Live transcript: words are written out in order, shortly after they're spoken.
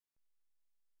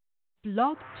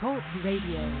Blog Talk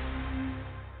Radio.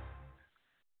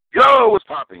 Yo, what's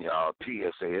poppin', y'all?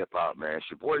 PSA Hip Hop, man. It's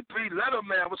your boy 3 Letter,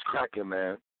 man. What's cracking,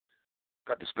 man?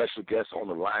 Got the special guest on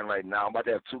the line right now. I'm about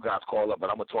to have two guys call up,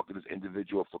 but I'm going to talk to this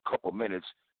individual for a couple minutes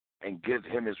and give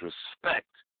him his respect.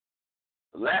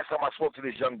 The last time I spoke to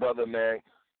this young brother, man,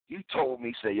 he told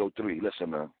me, say, yo, 3, listen,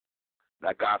 man,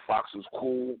 that guy Fox was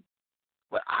cool,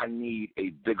 but I need a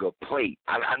bigger plate.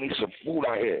 I need some food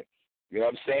out here. You know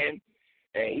what I'm saying?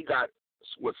 And he got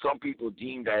what some people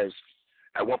deemed as,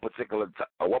 at one particular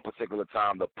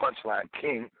time, the punchline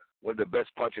king, one of the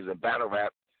best punchers in battle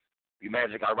rap. Be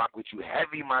Magic, I rock with you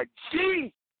heavy, my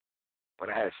G. But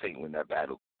I had Saint win that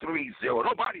battle. 3-0.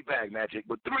 Nobody bag Magic,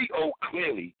 but 3-0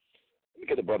 clearly. Let me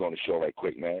get the brother on the show right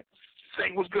quick, man.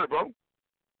 Saint, what's good, bro? What's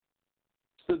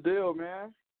the deal,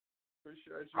 man?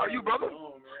 Appreciate you. How you, brother?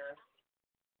 On, man.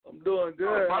 I'm doing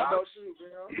good. How about you,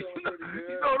 man? I'm doing pretty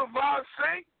good. You know the vibes,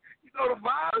 Saint? You know the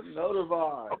vibes? You know the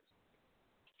vibes.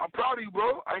 I'm proud of you,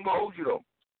 bro. I ain't gonna hold you, though.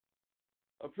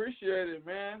 Appreciate it,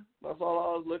 man. That's all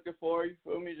I was looking for, you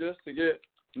feel me? Just to get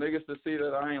niggas to see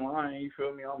that I ain't lying, you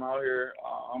feel me? I'm out here,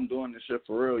 I'm doing this shit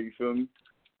for real, you feel me?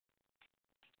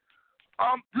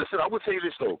 Listen, I would say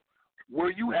this, though.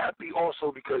 Were you happy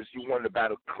also because you won the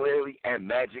battle clearly and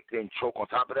Magic didn't choke on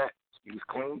top of that? He was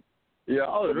clean? Yeah,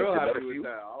 I was real happy with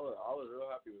that. I was real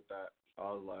happy with that. I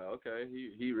was like, okay,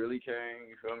 he really came,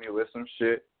 you feel me, with some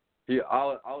shit. I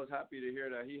was happy to hear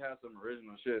that he had some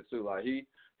original shit too. Like he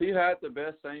had the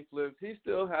best Saint flips. He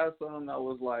still has some that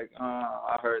was like,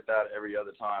 I heard that every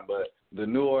other time. But the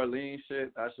New Orleans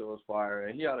shit, that shit was fire.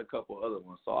 And he had a couple other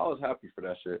ones, so I was happy for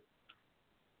that shit.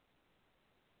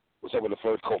 What's up with the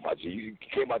first coat, my G? You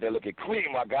came out there looking clean,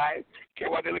 my guy.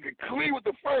 Came out there looking clean with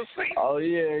the first Saint. Oh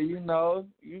yeah, you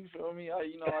feel me?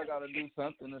 I gotta do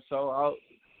something to show out,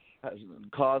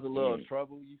 cause a little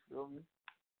trouble. You feel me?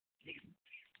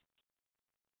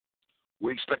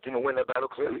 We're expecting to win that battle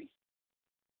clearly?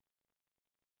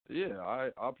 Yeah,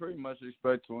 I pretty much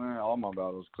expect to win all my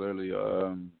battles clearly.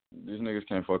 These niggas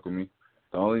can't fuck with me.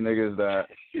 The only niggas that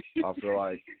I feel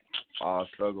like I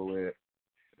struggle with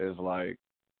is like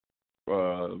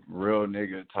real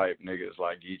nigga type niggas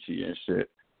like Geechee and shit.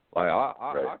 Like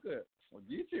I could.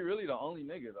 Geechee really the only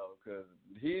nigga though, cause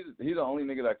he's the only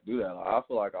nigga that can do that. Like, I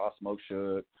feel like I'll smoke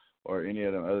Suge or any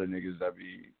of them other niggas that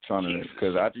be trying to.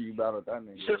 Cause after you battle that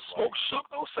nigga, you said smoke Suge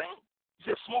though, Saint? You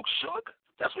said smoke Suge?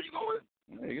 That's what you going?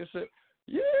 Nigga shit.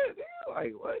 Yeah, nigga,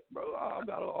 like what, bro? I'll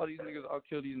battle all these niggas. I'll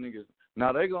kill these niggas.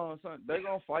 Now they gonna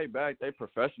fight back. They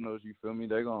professionals. You feel me?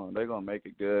 They gonna make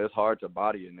it good. It's hard to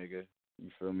body a nigga. You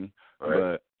feel me?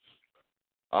 Right.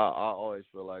 But I always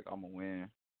feel like I'm gonna win,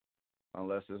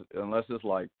 unless it's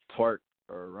like Twerk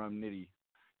or Rum Nitty.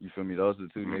 You feel me? Those are the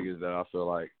two niggas that I feel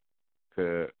like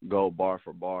could go bar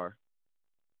for bar.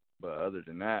 But other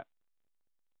than that,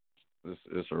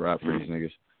 it's a wrap for these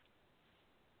niggas.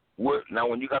 What, now,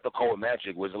 when you got the call with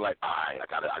Magic, was it like, all right, I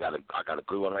got a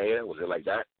good one right here? Was it like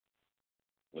that?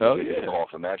 Hell yeah. Call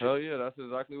for Magic? Hell yeah, that's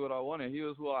exactly what I wanted. He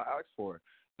was who I asked for.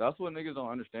 That's what niggas don't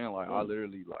understand. Like, I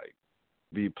literally, like,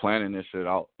 be planning this shit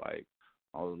out. Like,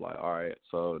 I was like, all right.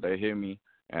 So they hit me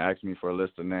and asked me for a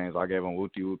list of names. I gave them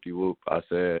whoop-de-whoop-de-whoop. I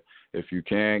said, if you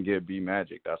can get B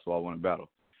Magic, that's who I want to battle.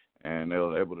 And they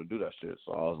was able to do that shit.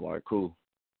 So I was like, cool.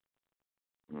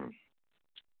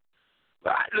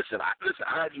 But I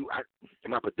had you,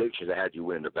 in my predictions, I had you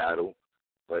win the battle.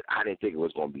 But I didn't think it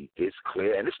was going to be this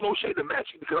clear. And it's no shade to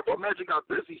Magic because I thought Magic got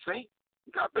busy, Saint.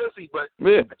 He got busy, but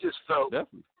yeah, I just felt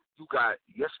definitely.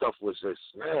 Your stuff was just,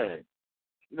 man.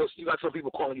 You know, you got some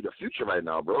people calling you the future right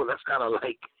now, bro. That's kind of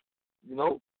like, you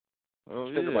know.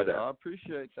 Oh think yeah, about that. I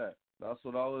appreciate that. That's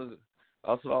what I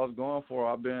was going for.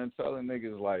 I've been telling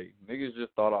niggas, like, niggas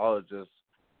just thought I was just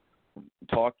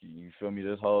talking, you feel me,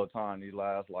 this whole time. These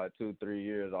last like 2-3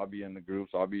 years, I'll be in the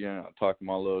groups, I'll be in talking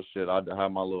my little shit, I'd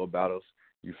have my little battles,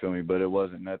 you feel me, but it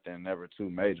wasn't nothing never too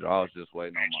major. I was just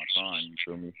waiting on my time, you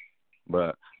feel me.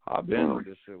 But I've been knew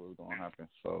this shit was gonna happen.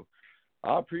 So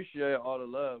I appreciate all the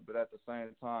love, but at the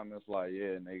same time it's like,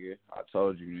 yeah, nigga, I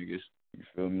told you niggas, you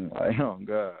feel me? Like, oh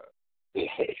God.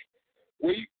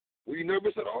 Were you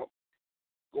nervous at all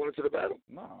going into the battle?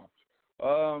 Nah.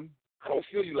 I don't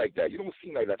feel you like that. You don't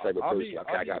seem like that type of person.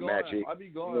 I got Magic. I be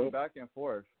going back and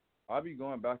forth. I be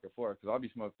going back and forth because I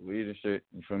be smoking weed and shit.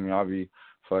 You feel me? I be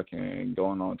fucking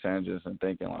going on tangents and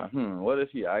thinking like, what if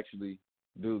he actually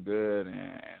do good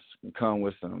and come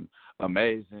with some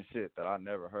amazing shit that I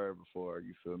never heard before,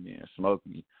 you feel me, and smoke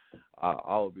me.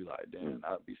 I would be like, damn,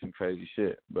 that'd be some crazy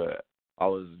shit. But I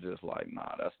was just like,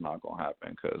 nah, that's not going to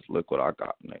happen because look what I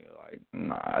got, nigga. Like,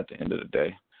 nah, at the end of the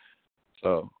day.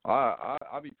 So I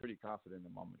be pretty confident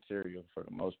in my material for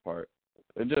the most part.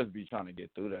 It just be trying to get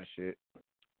through that shit.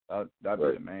 That'd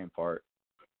be the main part.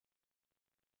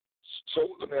 So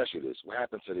let me ask you this: what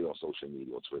happened today on social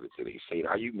media, on Twitter today? Say,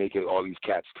 how you making all these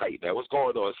cats tight, man? What's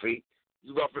going on? See,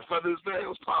 you got your feathers, man.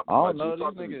 What's popping? I don't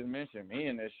know. These niggas mention me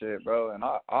in this shit, bro, and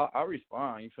I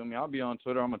respond. You feel me? I'll be on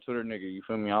Twitter. I'm a Twitter nigga. You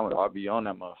feel me? I'll be on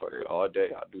that motherfucker all day.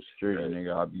 I do security,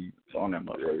 nigga. I'll be on that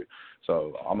motherfucker.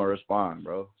 So I'ma respond,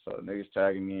 bro. So niggas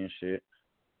tagging me and shit.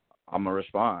 I'ma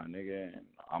respond, nigga, and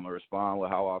I'ma respond with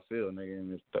how I feel, nigga.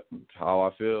 And if how I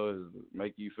feel is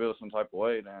make you feel some type of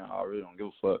way, then I really don't give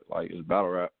a fuck. Like, it's battle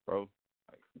rap, bro.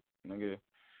 Like, nigga,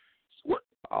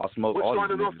 I'll smoke all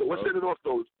these niggas, bro. What's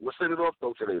set it off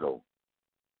though today though?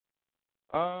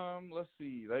 Let's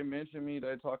see. They mentioned me.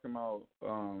 They talking about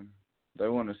they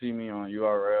want to see me on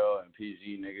URL and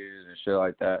PG niggas and shit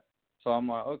like that. So I'm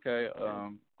like, okay.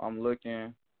 I'm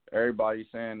looking. Everybody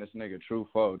saying this nigga true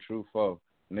foe.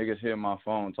 Niggas hit my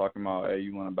phone talking about, hey,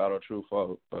 you want to battle True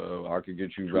Foe? I could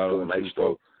get you battling True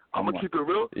Foe. I'm going to keep it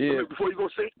real. Yeah. Before you go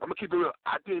say, I'm going to keep it real.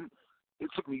 It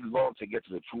took me long to get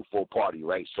to the True Foe party,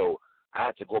 right? So I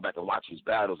had to go back and watch his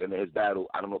battles. And his battle,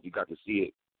 I don't know if you got to see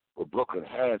it, with Brooklyn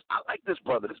Hands. I like this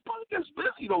brother. This brother gets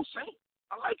busy, though, Saint.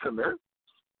 I like him, man.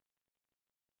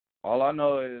 All I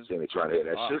know is... Say they trying to hear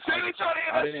that shit. Say they trying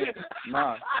to hear that shit.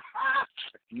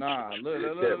 Nah, look.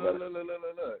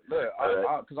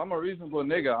 Because I'm a reasonable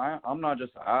nigga. I'm not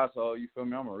just an asshole, you feel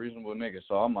me? I'm a reasonable nigga.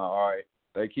 So I'm like, all right,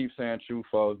 they keep saying True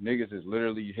Foe. Niggas is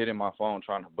literally hitting my phone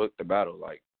trying to book the battle.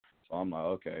 Like, so I'm like,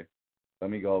 okay, let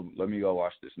me go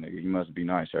watch this nigga. He must be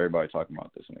nice. Everybody talking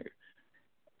about this nigga.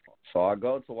 So I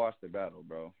go to watch the battle,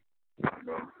 bro.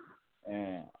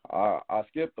 And I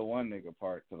skipped the one nigga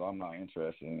part because I'm not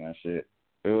interested in that shit.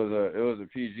 It was a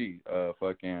PG,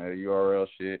 fucking URL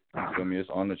shit. You feel me? It's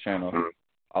on the channel.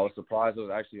 I was surprised it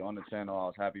was actually on the channel. I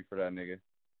was happy for that nigga.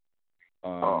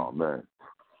 Oh man.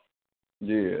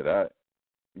 Yeah, that.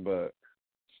 But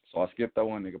so I skipped that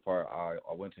one nigga part. I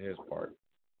went to his part.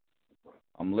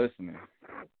 I'm listening,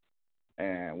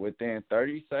 and within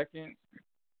 30 seconds,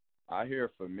 I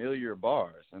hear familiar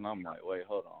bars, and I'm like, wait,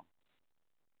 hold on.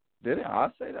 Didn't I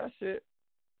say that shit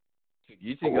to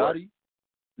Geechee Gotti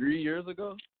 3 years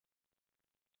ago?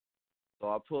 So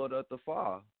I pulled up the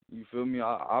file. You feel me?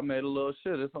 I made a little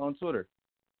shit. It's on Twitter.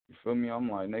 You feel me? I'm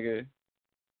like, nigga,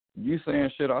 you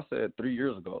saying shit I said 3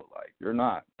 years ago. Like, you're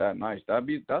not that nice.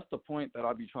 That's the point that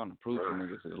I be trying to prove to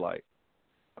niggas is like,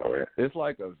 it's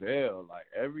like a veil. Like,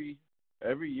 every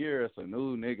year it's a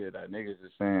new nigga that niggas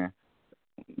is saying,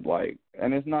 like,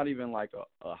 and it's not even like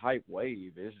a hype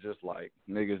wave. It's just like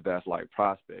niggas that's like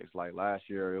prospects. Like last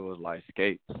year it was like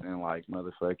Skates and like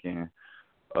motherfucking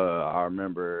I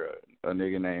remember a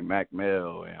nigga named Mac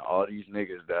Mel and all these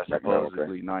niggas that's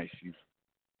supposedly nice.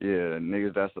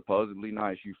 Niggas that's supposedly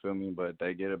nice, you feel me, but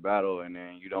they get a battle and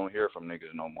then you don't hear from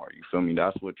niggas no more. You feel me?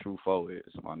 That's what True Foe is,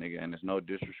 my nigga, and it's no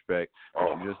disrespect.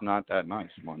 You're just not that nice,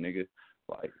 my nigga.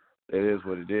 Like, it is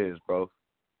what it is, bro.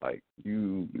 Like,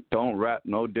 you don't rap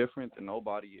no different than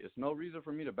nobody. It's no reason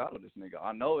for me to battle this nigga.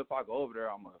 I know if I go over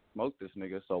there, I'm going to smoke this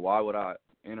nigga, so why would I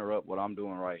interrupt what I'm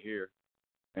doing right here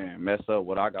and mess up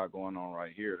what I got going on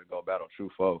right here to go battle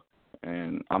True Foe?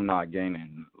 And I'm not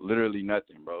gaining literally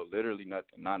nothing, bro. Literally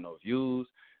nothing. Not no views,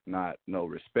 not no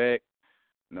respect,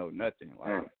 no nothing.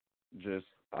 Like, just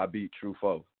I beat True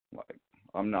Foe. Like,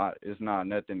 it's not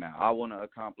nothing that I want to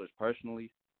accomplish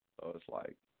personally, so it's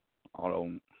like, I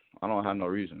don't have no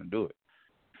reason to do it.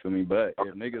 Feel me? But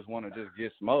if niggas want to just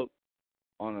get smoked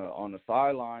on the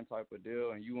sideline type of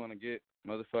deal, and you want to get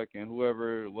motherfucking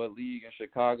whoever, what league in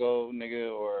Chicago,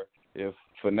 nigga, or if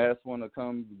Finesse want to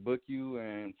come book you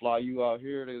and fly you out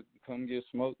here to come get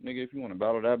smoked, nigga, if you want to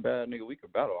battle that bad, nigga, we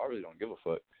could battle. I really don't give a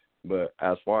fuck. But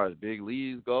as far as big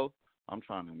leagues go, I'm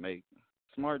trying to make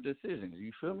smart decisions.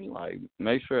 You feel me? Like,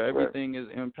 make sure everything is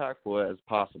impactful as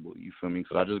possible. You feel me?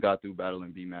 Because I just got through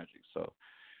battling B Magic, so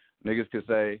niggas could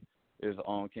say it's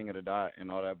on King of the Dot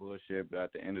and all that bullshit, but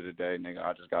at the end of the day, nigga,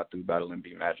 I just got through battling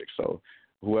B Magic, so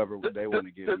whoever they want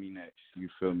to give me next, you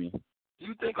feel me? Do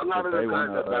you think a lot of the guys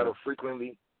that battle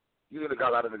frequently,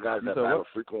 battle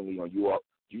frequently on URL,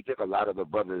 do you think a lot of the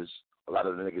brothers, a lot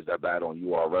of the niggas that battle on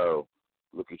URL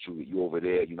look at you over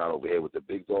there, you're not over here with the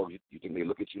big dogs, you think they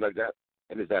look at you like that?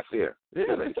 And is that fair?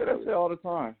 Yeah, they say that shit all the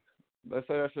time. They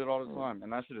say that shit all the time,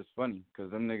 and that shit is funny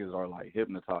because them niggas are, like,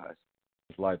 hypnotized.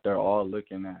 It's like they're all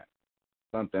looking at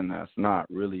something that's not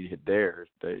really theirs.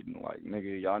 They like,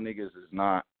 nigga, y'all niggas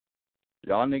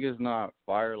not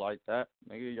fire like that.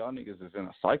 Nigga, y'all niggas is in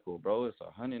a cycle, bro. It's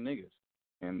 100 niggas.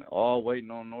 And all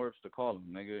waiting on Norbs to call them,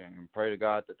 nigga, and pray to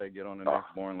God that they get on the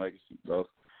next Born Legacy, bro.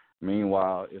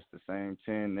 Meanwhile, it's the same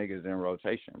 10 niggas in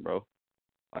rotation, bro.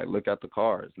 Like, look at the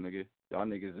cards, nigga. Y'all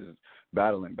niggas is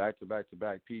battling back to back to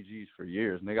back PGs for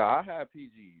years, nigga. I have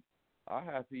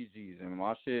PGs, and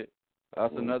my shit.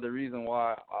 That's another reason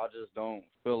why I just don't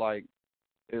feel like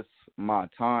it's my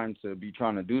time to be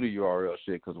trying to do the URL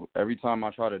shit. Because every time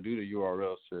I try to do the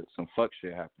URL shit, some fuck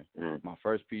shit happen. My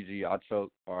first PG, I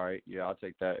choked. All right, yeah, I'll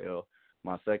take that L.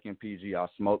 My second PG, I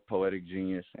smoked Poetic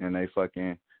Genius, and they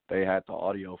had the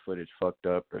audio footage fucked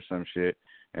up or some shit.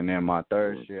 And then my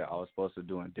third shit, I was supposed to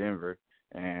do in Denver,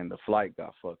 and the flight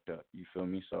got fucked up. You feel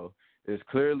me? So it's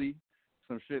clearly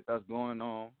some shit that's going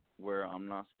on where I'm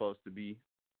not supposed to be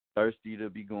thirsty to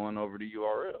be going over the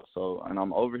URL. So, and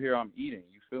I'm over here, I'm eating.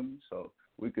 You feel me? So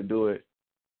we could do it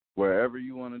wherever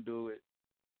you want to do it.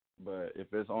 But if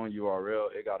it's on URL,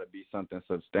 it got to be something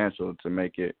substantial to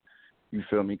make it. You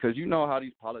feel me? Because you know how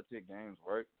these politic games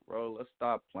work, bro. Let's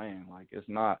stop playing. Like, it's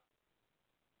not.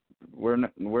 We're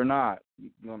not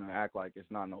gonna act like it's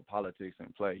not no politics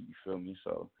in play. You feel me?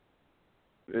 So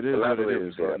it is what it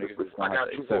is. Bro. I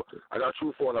got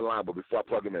True on the line, but before I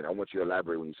plug him in, I want you to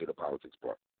elaborate when you say the politics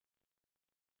part.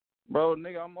 Bro,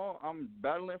 nigga, I'm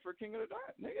battling for King of the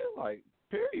Dot, nigga. Like,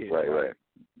 period. Right.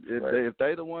 If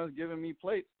they the ones giving me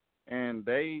plates and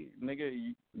they,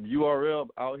 nigga, URL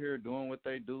out here doing what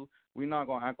they do, we not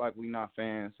gonna act like we not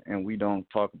fans and we don't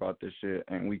talk about this shit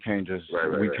and we can't just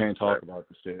can't talk about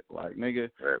the shit. Like, nigga,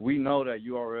 we know that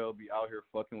URL be out here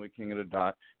fucking with King of the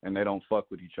Dot and they don't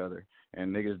fuck with each other,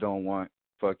 and niggas don't want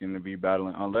fucking to be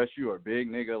battling unless you are a big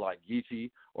nigga like Geechee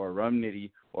or Rum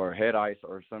Nitty or Head Ice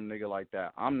or some nigga like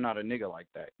that. I'm not a nigga like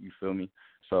that. You feel me?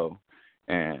 So,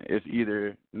 and it's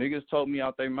either niggas told me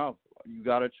out their mouth, you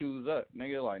gotta choose up,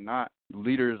 nigga. Like, not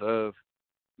leaders of,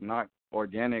 not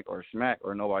Organic or Smack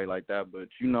or nobody like that, but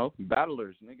you know,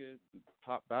 battlers, nigga,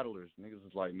 top battlers. Niggas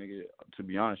is like, nigga, to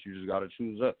be honest, you just gotta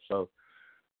choose up. So,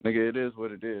 nigga, it is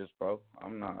what it is, bro.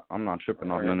 I'm not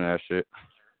tripping on none of that shit.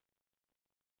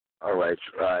 All right.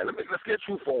 Let's get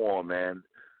Trufo on, man.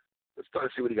 Let's start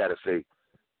to see what he got to say.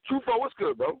 Trufo, what's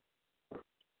good, bro?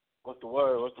 What's the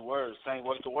word, Saint?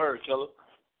 What's the word, killer?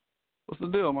 What's the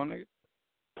deal, my nigga?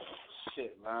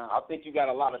 Shit, man. I think you got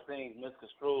a lot of things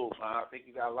misconstrued, man. I think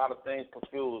you got a lot of things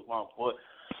confused, my boy.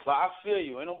 But I feel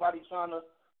you. Ain't nobody trying to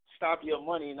stop your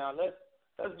money. Now,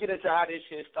 let's get into how this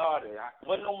shit started.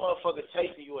 Wasn't no motherfucker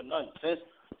chasing you or nothing.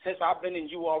 Since I've been in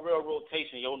URL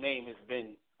rotation, your name has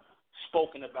been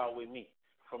spoken about with me.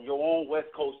 From your own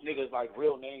West Coast niggas like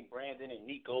Real Name Brandon and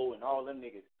Nico and all them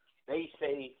niggas. They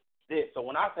say this. So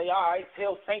when I say, all right,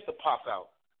 tell Saint to pop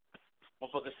out.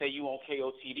 Motherfuckers say you on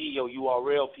KOTD, your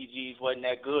URL PGs wasn't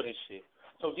that good and shit.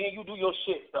 So then you do your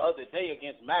shit the other day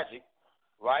against Magic,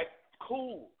 right?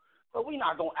 Cool. But we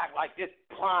not gonna act like this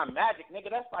prime Magic,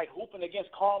 nigga. That's like hooping against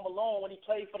Karl Malone when he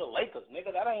played for the Lakers, nigga.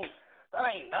 That ain't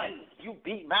nothing. You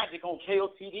beat Magic on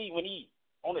KOTD when he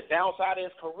on the downside of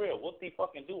his career. What he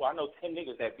fucking do? I know 10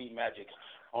 niggas that beat Magic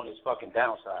on his fucking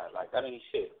downside. Like, that ain't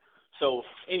shit. So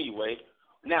anyway,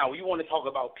 now you want to talk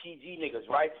about PG niggas,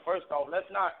 right? First off, let's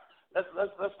not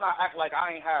act like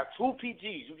I ain't have 2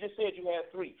 PGs. You just said you had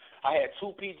 3. I had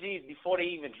 2 PGs before they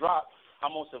even dropped.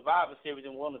 I'm on Survivor Series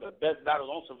and one of the best battles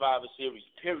on Survivor Series,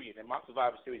 period. And my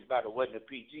Survivor Series battle wasn't a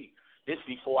PG. This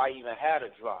before I even had a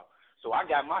drop. So I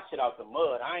got my shit out the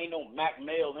mud. I ain't no Mac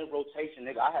Mail in rotation,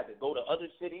 nigga. I had to go to other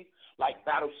cities, like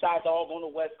battle Shy Dog on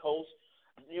the West Coast.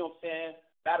 You know what I'm saying?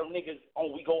 Battle niggas on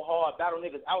We Go Hard. Battle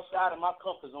niggas outside of my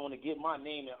comfort zone to get my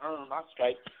name and earn my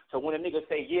stripes. So when a nigga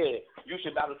say, yeah, you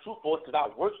should battle True Force because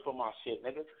I worked for my shit,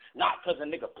 nigga. Not because a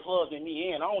nigga plugging me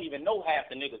in. I don't even know half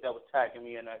the niggas that was tagging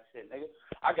me in that shit, nigga.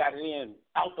 I got it in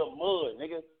out the mud,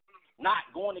 nigga. Not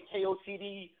going to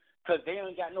KOTD because they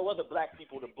ain't got no other black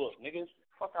people to book, niggas.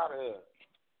 Fuck out of here.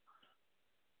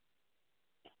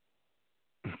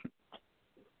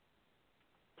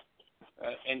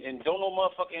 And don't no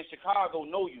motherfucker in Chicago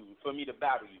know you for me to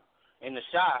battle you. In the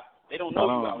Chi, they don't know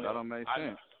you out here. That don't make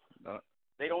sense.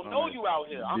 They don't know you out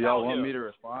here. I'm do y'all out want here. me to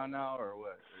respond now or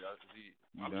what?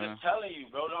 I'm just telling you,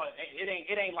 bro. No, it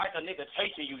ain't like a nigga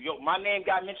chasing you. Yo, my name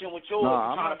got mentioned with yours. No,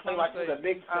 I'm I'm trying to play like you're a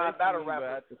big time battle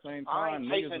rapper. At the same I time,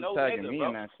 ain't niggas chasing was no tagging nigga, me bro.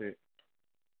 in that shit.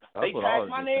 They tagged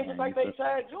my name just like they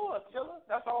tagged yours, killer.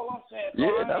 That's all I'm saying.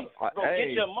 Bro. Yeah,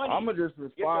 get your money. I'ma just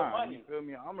respond. Money. You feel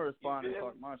me? I'ma respond and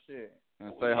talk my shit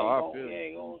and We say how I feel.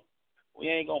 We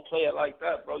ain't gonna play it like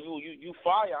that, bro. You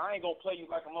fire. I ain't gonna play you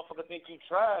like a motherfucker think you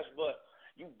trash, but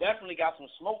you definitely got some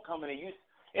smoke coming in.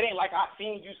 It ain't like I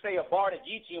seen you say a bar to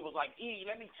Geechee and was like,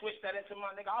 let me switch that into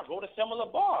my nigga. I wrote a similar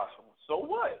bar. So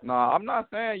what? Nah, I'm not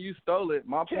saying you stole it.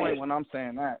 My point when I'm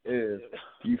saying that is,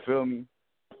 you feel me?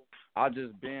 I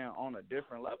just been on a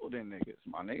different level than niggas,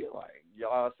 my nigga. Like,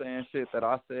 y'all saying shit that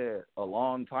I said a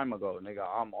long time ago, nigga.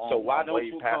 I'm on. So why I'm don't way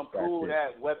you past come prove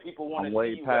that where people want to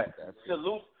see you at?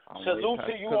 Salute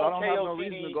to you on KOTD. I don't have no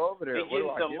reason to go over there. What do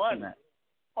I get from that?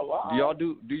 Oh, wow. Do y'all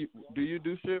do you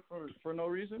do shit for no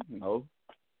reason? No.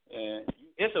 And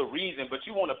it's a reason, but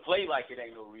you want to play like it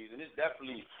ain't no reason. It's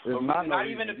definitely it's a reason. Not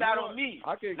reason. even about me.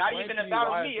 Not even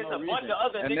about me. It's a bunch of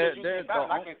other niggas you can battle.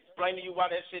 I can explain to you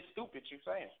why that shit's stupid. You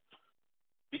saying?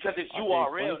 Because it's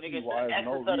URL, nigga. It's the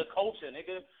essence of the culture,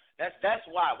 nigga. That's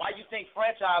why. Why you think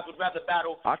franchise would rather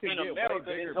battle in America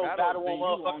than go battle on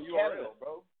motherfucking Canada,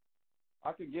 bro?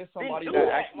 I could get somebody that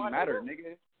actually matter,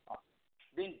 nigga.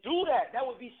 Then do that. That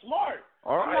would be smart.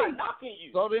 All right. I'm not knocking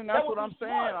you. So then that's what I'm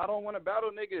saying. I don't want to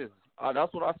battle niggas.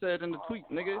 That's what I said in the tweet,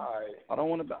 nigga. Right. I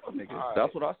don't want to battle niggas.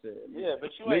 That's what I said. Yeah,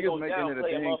 but you niggas ain't making it a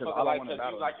thing because I don't want to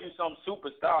battle. Like you some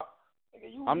superstar.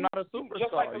 Nigga, I'm not a superstar.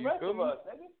 Just like the you rest feel of me? us,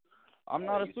 nigga. I'm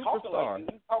not a superstar.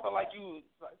 You talking like you.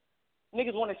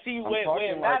 Niggas want to see you where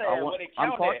it matters and where they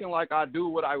count I'm talking like I do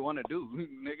what I want to do,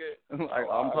 nigga. Like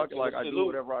I'm talking like I do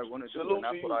whatever I want to do, and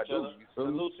that's what I do.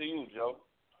 Salute to you, Joe.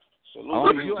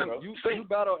 You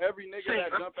battle every nigga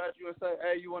that jump at you and say,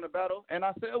 "Hey, you want to battle?" And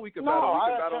I said we could battle. We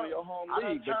could battle in your home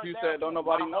league, but you said don't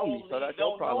nobody know me, so that's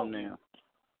your problem now.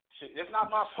 It's not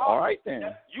my problem. All right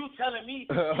then. You telling me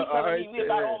we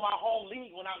about on my home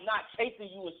league when I'm not chasing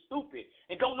you is stupid.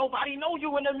 And don't nobody know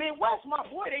you in the Midwest, my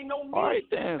boy. They know me. All right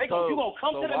then. You gonna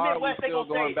come to the Midwest? They gonna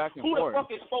say who the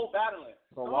fuck is Spo battling?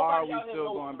 So why are we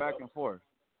still going back and forth?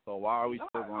 So why are we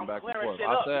still going back and forth?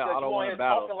 I said I don't want to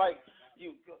battle.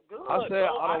 I said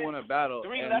I don't want to battle,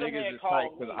 and niggas is tight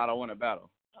because I don't want to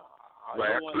battle.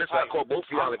 Right. Listen, I call both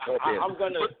of y'all and I'm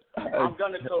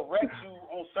gonna correct you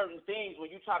on certain things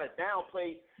when you try to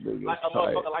downplay like a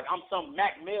motherfucker, like I'm some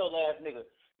Mac Mill ass nigga.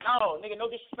 No, nigga, no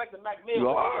disrespect to Mac Mill. You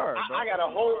are. I got a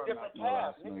whole different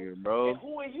path, nigga, bro. And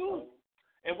who are you?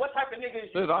 And what type of nigga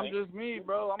is you? Dude, I'm just me,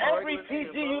 bro. I'm every a regular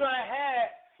PG nigga, you done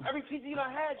had. Every PG you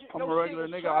done had. I'm a regular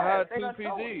nigga. I had 2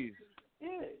 PGs.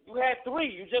 Yeah, you had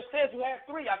 3. You just said you had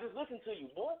 3. I just listened to you,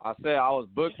 boy. I said I was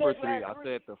booked for 3. I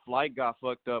said the flight got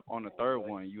fucked up on the 3rd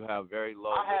one. You have very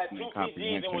low listening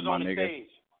comprehension, and was my on the nigga. Stage.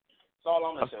 That's all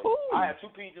I'm gonna say. Cool. I had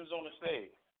 2 PGs on the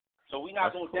stage. So we not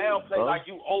gonna cool, downplay bro. like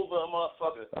you over a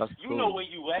motherfucker. You know where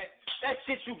you at. That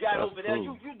shit you got over there.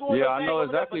 You doing I the know thing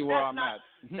exactly over there, where I'm at.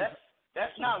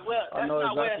 That's not where. I know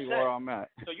exactly where I'm at.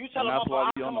 So you tell them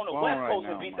I come on the West Coast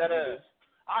and beat that ass.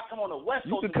 I come on the West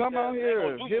Coast. You can come out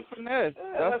here, hit finesse.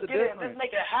 That's the difference. Let's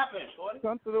make it happen, shorty.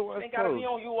 Come to the West Coast. Ain't gotta be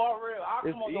on URL. I'll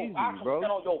come on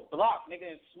your block,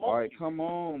 nigga, and smoke. All right, come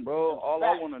on, bro. All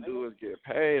I want to do is get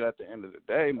paid at the end of the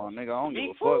day, my nigga. I don't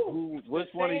give a fuck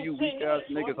which one of you weak ass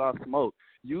niggas I smoke.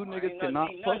 You niggas cannot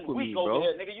fuck with me, bro.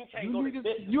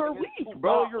 You're weak,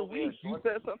 bro. You're weak. You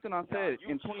said something I said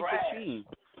in 2016.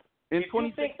 In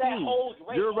 2016,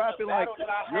 you're rapping like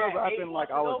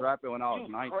I was rapping when I was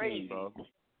 19, bro.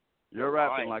 You're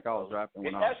rapping like I was rapping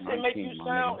when I was 19,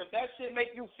 If that shit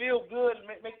make you feel good,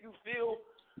 make you feel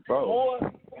more,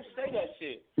 you say that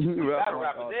shit. Battle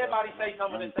rappers, everybody say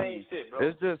some of the same shit, bro.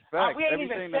 It's just facts. We ain't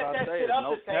even set that shit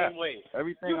up the same way.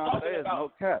 Everything I say is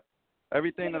no cap.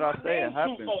 Everything that I say, it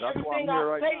happens. That's why I'm here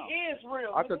right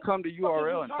now. I could come to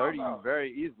URL and 30 you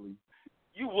very easily.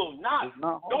 You will not.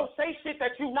 Don't say shit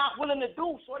that you're not willing to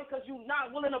do, shorty, because you're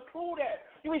not willing to prove that.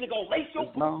 You either gonna lace your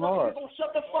boots or you're gonna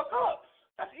shut the fuck up.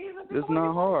 That's easy. It's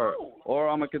not hard.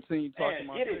 Or I'm gonna continue talking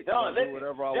my shit. I do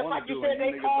whatever I want to do, and you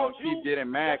niggas gonna keep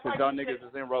getting mad because y'all niggas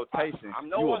is in rotation.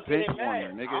 You a bench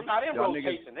warmer, nigga. I'm not in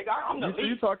rotation, nigga. I'm the lead.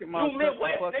 You talking about shut the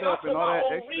fuck up and all that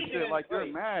extra shit like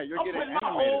you're mad. You're getting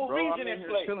animated, bro. I'm in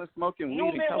here chilling, smoking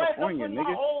weed in California,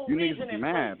 nigga. You niggas is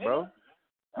mad, bro.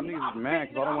 You niggas is mad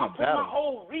because I don't want to battle. My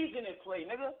whole region in play,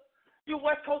 nigga. You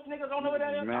West Coast niggas don't know where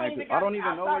that is. I don't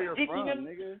even know where you're from,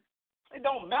 nigga. It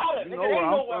don't matter. You know where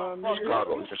I'm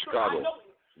from,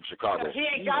 Chicago. He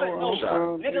ain't got it,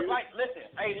 no. Niggas like, listen,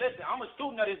 I'm a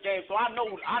student of this game, so I know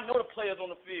the players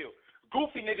on the field.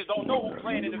 Goofy niggas don't know who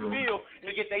playing in the field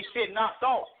to get their shit knocked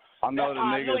off. I know the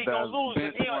niggas that's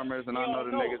bench warmers, and I know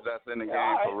the niggas that's in the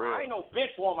game for real. I ain't no bench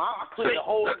warmer. I clear the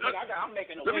whole thing. I'm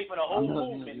making a way for the whole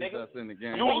movement, nigga. That's in the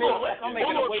game. I'm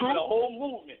making a way for the whole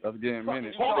movement. That's getting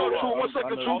minutes. Hold on, True. 1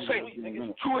 second, True.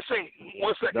 True and Saint.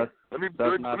 1 second. Let me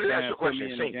ask you a question,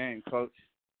 Saint.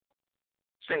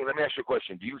 Saint, let me ask you a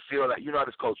question. Do you feel like, you know how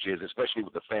this coach is, especially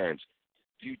with the fans,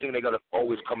 do you think they're going to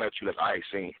always come at you like, all right,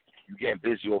 Saint, you getting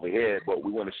busy over here, but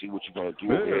we want to see what you're going to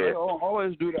do over here? They're going to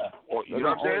always do that. You know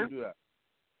what I'm saying?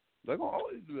 They're going to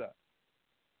always do that.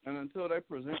 And until they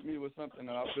present me with something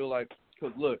that I feel like,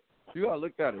 because look, you got to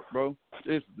look at it, bro.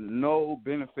 it's no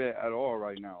benefit at all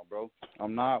right now, bro.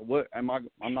 I'm not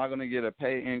gonna get a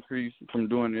pay increase from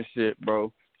doing this shit,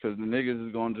 bro. Because the niggas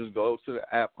is gonna just go to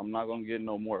the app. I'm not gonna get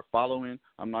no more following.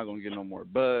 I'm not gonna get no more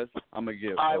buzz. I'm gonna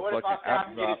get all right, what if fucking I say I app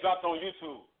can get it dropped on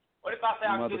YouTube? What if I say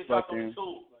I can get it dropped on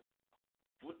YouTube?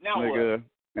 Now nigga.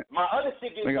 what? My other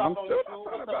shit gets Nigga, I'm dropped on still YouTube. not trying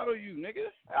What's to up? battle you, nigga.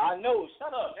 I know.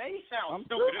 Shut up, man. You sound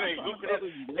stupid. It ain't lucrative.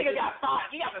 Nigga got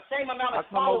five. He got the same amount of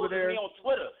followers as me on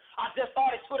Twitter. I just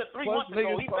started Twitter 3 months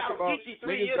ago. He battled Geechee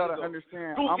 3 years ago. Niggas gotta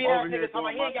understand. Goofy I'm ass over here niggas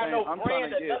doing he ain't my got thing. no I'm brand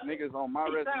trying to or get nothing. niggas on my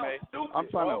He resume. stupid, I'm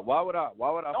trying to. Why would I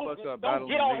fuck up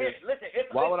battling get on niggas? here. Listen, it's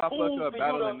Why would I cool fuck up for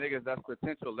battling you to, niggas that's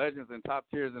potential legends and top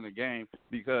tiers in the game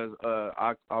because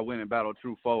I went and battled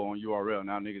True Foe on URL.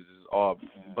 Now niggas is all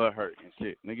butthurt and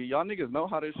shit. Nigga, y'all niggas know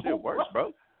how this shit works,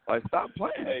 bro. Like, stop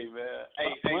playing. Hey, man.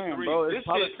 Hey, playing, bro. This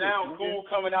politics, shit sounds nigga. cool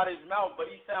coming out his mouth, but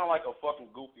he sound like a fucking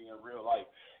goofy in real life.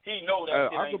 He know that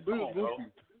shit I ain't could be a cool, bro. goofy.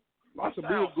 I could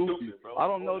be a goofy. Stupid, bro. I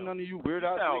don't know none of you weird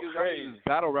ass niggas. Crazy. Y'all niggas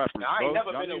battle rappers, Now, I ain't bro.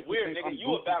 never Y'all been a niggas weird think nigga. I'm You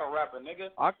a goofy. battle rapper, nigga.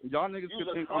 Y'all niggas You's could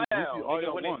a think I'm clown, goofy all nigga,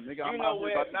 y'all when want, nigga. I'm you out know here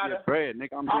where about it's to not get a- bread,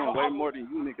 nigga. I'm doing way more than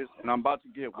you niggas, and I'm about to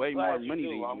get way more glad you money do.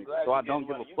 than you I'm niggas. glad So I you don't getting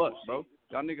give a money. You fuck, gonna bro.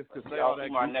 see. Y'all niggas could say Y'all all that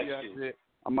see my goofy next ass shit. shit.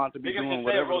 I'm about to be Niggas can doing say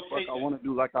whatever the fuck I rotation. want to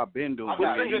do, like I've been doing. I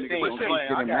got But you good niggas things don't keep playing.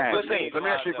 I getting got mad. good things. Let me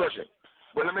ask you a question.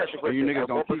 But let me ask you a question. You niggas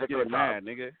don't Both keep at the getting time. mad,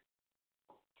 nigga.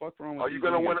 Fuck wrong Are with you you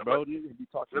gonna niggas, win it? bro? Niggas be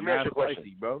talking Let me ask mad you a question.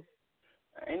 spicy, bro.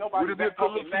 Ain't nobody Would it be a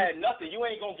fucking good mad nothing. You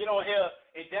ain't gonna get on here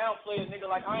and downplay a nigga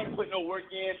like I ain't put no work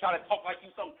in, try to talk like you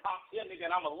some top tier nigga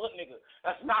and I'm a little nigga.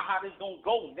 That's not how this gonna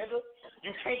go, nigga.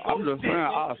 You can't go I'm to just saying,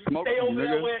 I'll smoke stay you, over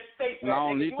there nigga. where it stays And I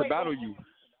don't nigga. need to ain't battle gonna- you.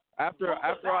 After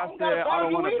I don't said gotta I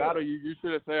don't battle want to you battle either. you, you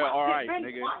should have said, all right,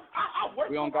 nigga. I work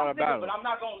We don't for my gotta nigga, battle. But I'm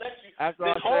not gonna let you. After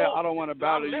I this said whole- I don't want to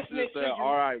battle I'm you, should listening have to said, you.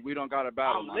 all right, we don't got to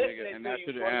battle, I'm my nigga. listening And to that you,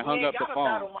 should so have you hung ain't up the gotta phone.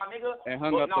 battle, my nigga. And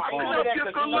hung But up the no, I phone. ain't say that 'cause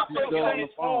Just he not You still talking on on the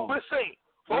his phone. But Saint,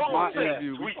 That's hold my on, Saint.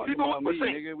 interview. We talking People, about me,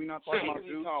 Saint, nigga. We not talking about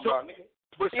you.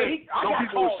 But Yeah, Saint, I some got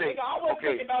people will calls, say, nigga. I wasn't okay,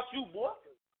 thinking about you, boy.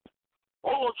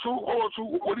 hold on, true.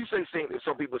 What do you say, Saint?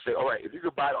 Some people say, all right, if you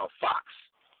could buy a fox,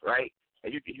 right, and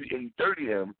you 30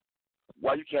 him,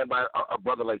 why you can't buy a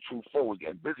brother like True Foe? Is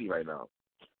getting busy right now.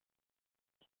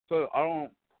 So I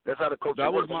don't. That's how the coach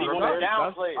That was works. my. He wanna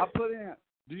That's, downplay I it. put in.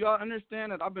 Do y'all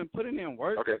understand that I've been putting in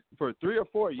work for 3 or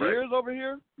 4 Right. years over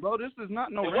here, bro? This is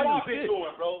not no And what random I've been shit.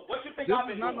 doing, bro? What you think This I've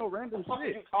been is not doing? no random What the fuck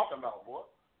shit. are you talking about, boy?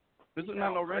 This is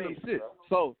not no random crazy, shit.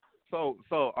 bro.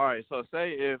 So all right. So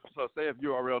say if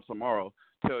URL tomorrow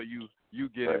tell you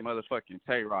get a motherfucking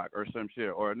Tay Rock or some shit,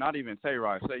 or not even Tay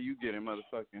Rock. Say you get a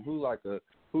motherfucking who like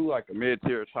a mid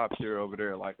tier, top tier over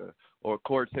there, or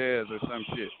Cortez or some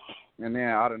shit. And then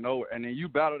out of nowhere, and then you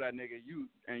battle that nigga, you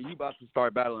about to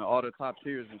start battling all the top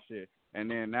tiers and shit. And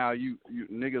then now you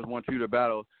niggas want you to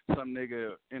battle some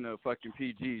nigga in a fucking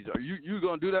PGs. Are you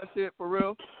gonna do that shit for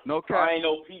real? No cap. I ain't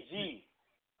no PG.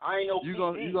 You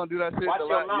gonna do that shit? Watch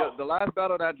your mouth. The last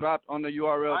battle that dropped on the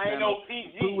URL I ain't channel no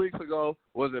PG. 2 weeks ago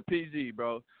was a PG,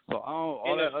 bro. So I don't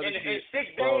all that other and shit. 6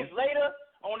 bro. days later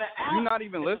on the app, You're not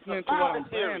even it's listening a to what I'm Survivor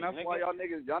Series, saying. That's why y'all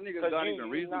niggas not even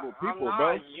reasonable not, people, I'm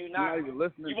bro. not, You're not even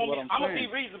listening to what I'm gonna saying.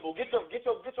 be reasonable. Get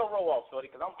your roll off, shorty,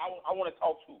 because I want to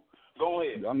talk to. Go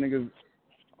ahead. Y'all niggas,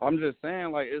 I'm just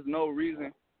saying, like, there's no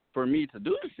reason for me to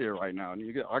do this shit right now.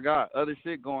 I got other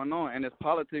shit going on, and it's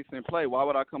politics in play. Why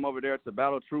would I come over there to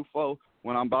battle True Foe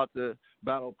when I'm about to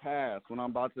battle Pass, when I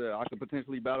could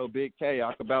potentially battle Big K,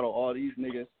 I could battle all these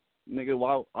niggas. Nigga,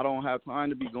 why I don't have time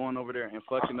to be going over there and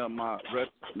fucking up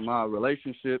my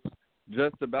relationships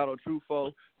just to battle True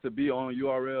Foe, to be on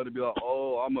URL, to be like,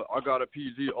 oh, I got a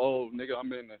PG, oh, nigga,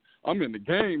 I'm in the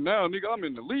game now, nigga, I'm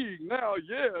in the league now,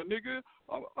 yeah, nigga,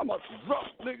 I'm about to drop,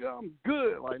 nigga, I'm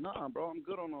good. Like, nah, bro, I'm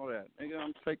good on all that, nigga,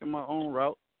 I'm taking my own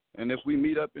route. And if we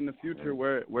meet up in the future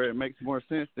where it makes more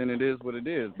sense, then it is what it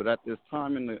is. But at this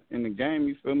time in the game,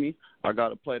 you feel me? I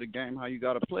gotta play the game how you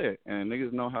gotta play it, and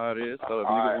niggas know how it is. So if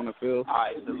niggas wanna feel, all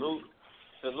right,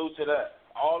 salute to that.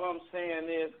 All I'm saying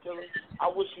is, Killer, I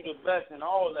wish you the best and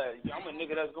all that. I'm a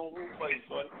nigga that's gonna root for you,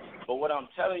 shorty. But what I'm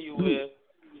telling you is,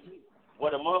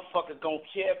 what a motherfucker's gonna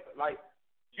care, like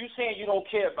you saying you don't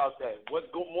care about that. What's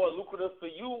more lucrative for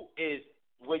you is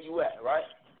where you at, right?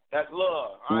 That's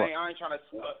love. I ain't trying to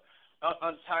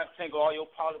untangle all your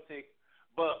politics,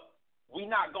 but we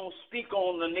not gonna speak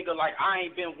on the nigga like I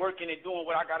ain't been working and doing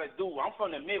what I gotta do. I'm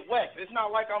from the Midwest. It's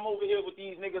not like I'm over here with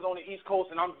these niggas on the East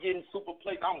Coast and I'm getting super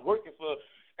plates. I'm working for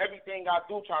everything I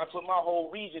do, trying to put my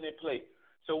whole region in play.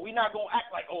 So we not gonna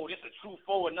act like, oh, this a True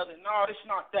Foe or nothing. No, this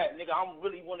not that, nigga. I'm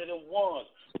really one of them ones,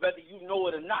 whether you know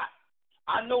it or not.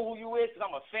 I know who you is because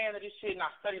I'm a fan of this shit and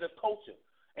I study the culture.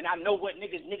 And I know what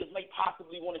niggas may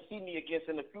possibly want to see me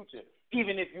against in the future.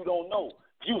 Even if you don't know,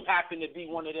 you happen to be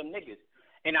one of them niggas.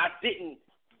 And I didn't.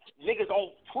 Niggas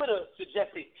on Twitter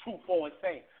suggested True for and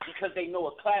Saint because they know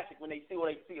a classic when they see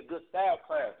a good style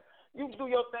class. You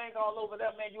do your thing all over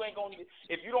there, man. You ain't gonna.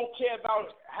 If you don't care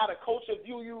about how the culture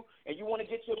view you and you want to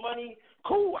get your money,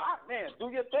 cool, man. Do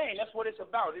your thing. That's what it's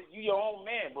about. You your own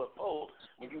man. But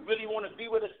when you really want to be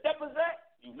where the steppers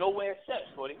at, you know where it's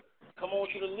at, buddy. Come on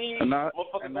to the league,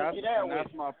 motherfuckers gonna get that way.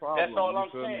 That's my problem. That's all I'm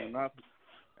saying.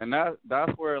 And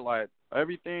that's where like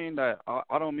everything that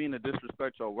I don't mean to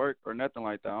disrespect your work or nothing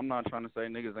like that. I'm not trying to say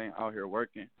niggas ain't out here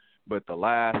working, but the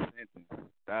last sentence,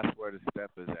 that's where the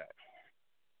step is at.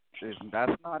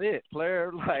 That's not it,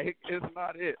 player. Like, it's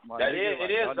not it.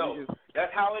 It is, though. Niggas,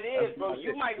 that's how it is, bro.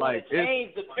 You might want to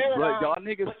change the paradigm, but y'all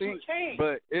niggas think,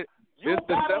 but it's the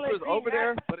steppers over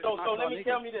there, but it's not so let me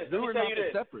tell you this. Let me tell you this.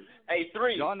 Steppers. Hey,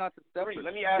 three. Y'all not the steppers.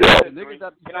 Let me ask you this. The niggas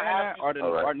that be saying that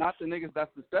are not the niggas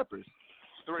that's the steppers.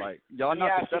 Three. Like, y'all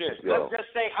not the steppers. Let's just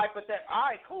say hypothetical. All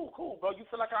right, cool, bro. You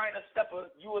feel like I ain't a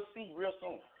stepper, you will see real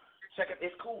soon. Check it.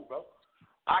 It's cool, bro.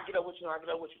 I'll get up with you.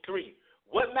 Three.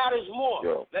 What matters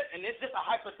more? And it's just a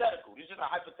hypothetical.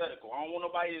 I don't want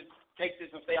nobody to take this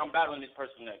and say I'm battling this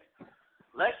person next.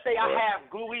 Let's say I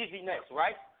have Glue Easy next,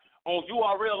 right? On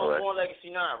URL on Born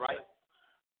Legacy 9, right?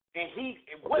 And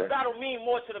what battle mean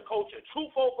more to the culture?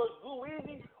 Trufo versus Glue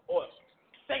Easy or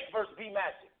Saint versus B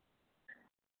Magic?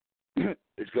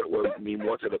 It's going to mean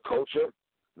more to the culture.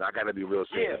 Now, I got to be real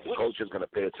serious. The culture's going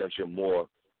to pay attention more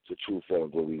to Trufo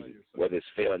and Glue Easy. Whether it's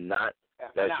fair or not,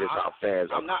 that's just our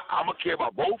fans. I'm going to care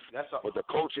about both, but the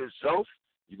culture itself,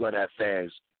 you're going to have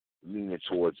fans leaning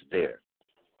towards there.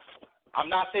 I'm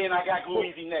not saying I got Glue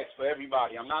Easy next for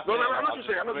everybody. I'm not saying I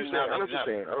know what you're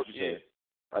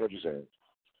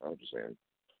saying.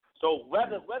 So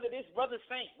whether this brother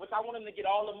Saint, which I want him to get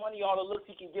all the money, all the looks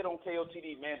he can get on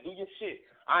KOTD, man, do your shit.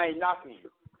 I ain't knocking you.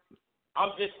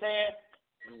 I'm just saying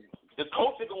the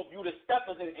culture gonna view the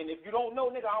steppers, and if you don't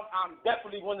know, nigga, I'm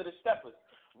definitely one of the steppers.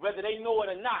 Whether they know it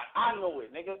or not, I know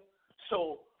it, nigga.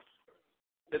 So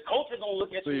the culture gonna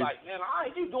look at you like, man, all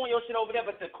right, you doing your shit over there,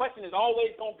 but the question is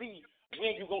always gonna be,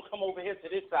 when you gonna come over here to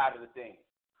this side of the thing?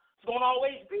 It's gonna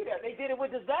always be that. They did it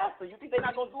with Disaster. You think they're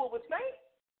not gonna do it with Saint?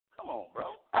 Come on,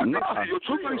 bro.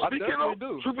 Truthfully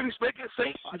speaking,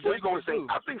 Saint, before you go with Saint,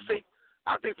 I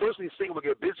think personally Saint will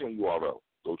get busy on URL.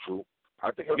 So true. I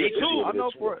think me too. I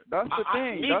know for that's the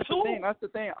thing. That's the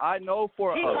thing. I know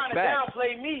for a fact. He's trying to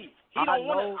downplay me. I'm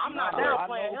not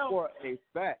downplaying him. I know for a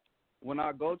fact. When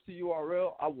I go to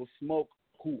URL, I will smoke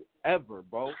whoever,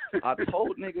 bro. I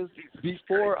told niggas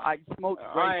before I smoked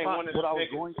Ray Fox what I was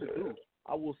going to do.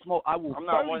 I will smoke. I'm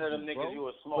not one of them niggas you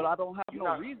will smoke. But I don't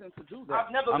have reason to do that.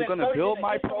 I'm going to build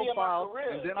my profile,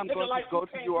 and then I'm going to go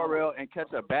to URL and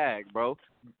catch a bag, bro.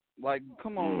 Like,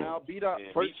 come on now. B-Dot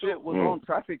first shit was on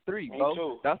Traffic 3,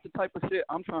 bro. That's the type of shit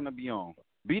I'm trying to be on.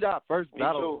 B-Dot first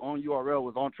battle on URL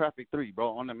was on Traffic 3,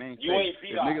 bro, on the main stage. You ain't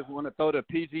B-Dot. If niggas want to throw the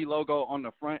PG logo on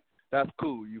the front, that's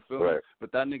cool, you feel me?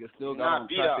 But that nigga still got on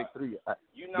Traffic 3.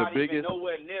 You're not even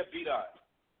nowhere near B-Dot.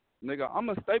 Nigga, I'm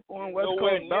a staple in West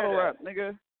Coast battle rap,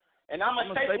 nigga. And I'm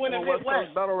a staple in the West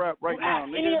Coast battle rap right now,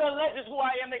 nigga. Any of the legends who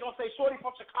I am, they gonna say, Shorty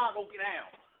from Chicago, get down.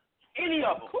 Any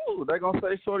of them. Cool. They gonna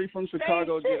say Shorty from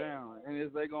Chicago, get down. And is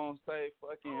they gonna say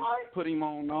fucking put him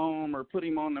on Gnome or put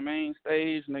him on the main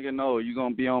stage? Nigga, no. You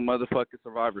gonna be on motherfucking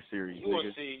Survivor Series, you will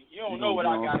see. You don't know what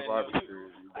I got in store.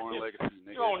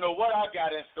 You don't know what I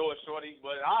got in store, Shorty.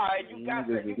 But all right, you got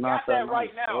that. You got that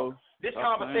right now. This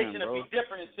conversation will be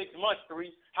different in 6 months,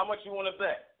 3. How much you want to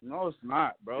bet? No, it's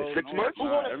not, bro. 6 months?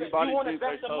 Everybody thinks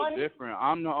they're so different.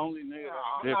 I'm the only nigga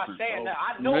that's different. I'm not saying that.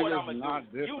 I know what I'm going to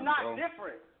do. You're not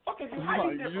different. Fuck is you? How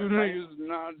you different? You niggas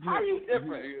not different. How you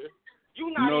different?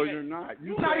 You're not.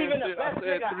 You're not even the best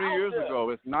I said 3 years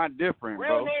ago. It's not different,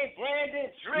 bro. Real name,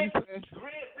 Brandon, Drake,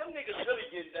 them niggas really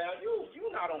get down. You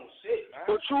not on shit, man.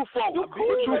 But Trufo, I gotta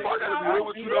be real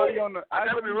with you. I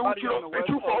gotta be real with you. Hey,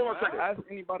 Trufo, hold on a second. Ask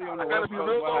anybody on the West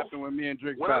Coast what happened with me and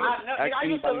Drake battle. Ask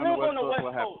anybody on the West Coast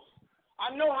what happened.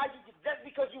 I know how you. Just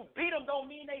because you beat them don't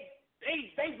mean they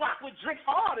rock with Drake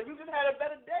harder. You just had a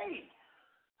better day.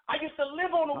 I used to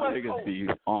live on the West Coast.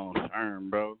 Niggas be on term,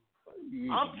 bro.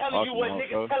 I'm telling you what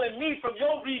niggas telling me from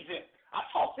your region. I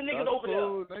talk to niggas over there.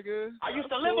 Nigga. I used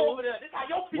to live over there. This is how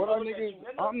your people look at you,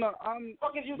 nigga. I'm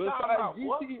fucking you talking about,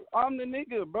 GT, I'm the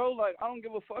nigga, bro. Like, I don't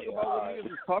give a fuck about what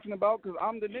niggas is talking about because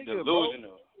I'm the nigga, bro.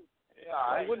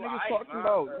 Yeah, what niggas talking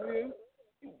about, nigga?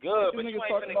 You good, what but niggas you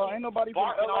ain't talking about? Ain't nobody from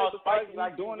LA spicy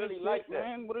like doing really this like shit, that.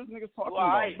 man. What is niggas talking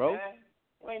about, bro?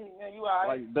 Man, you all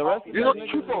right. Like, the rest of these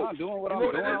niggas is not doing what I'm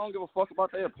doing. I don't give a fuck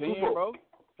about their opinion, bro.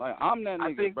 Like, I'm that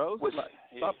I nigga, think bro. what's, Like,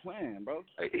 stop playing, bro.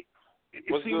 It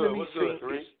What's seems good? to me What's good,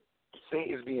 Three?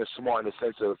 Saint is being smart in the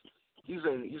sense of he's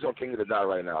on King of the Dot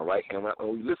right now, right? And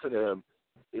when we listen to him,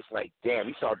 it's like, damn,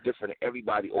 he sounds different than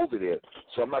everybody over there.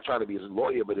 So I'm not trying to be his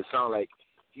lawyer, but it sounds like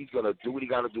he's gonna do what he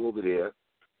got to do over there,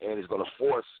 and he's gonna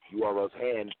force URL's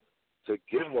hand to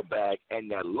give him a bag and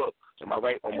that look. Am I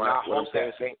right on what I'm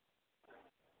saying, Saint?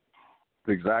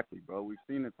 Exactly, bro. We've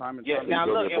seen it time and time. Now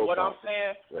look, and what I'm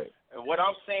saying, right. and what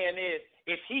I'm saying is,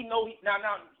 if he know now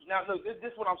look, this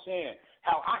is what I'm saying.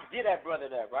 How I did that brother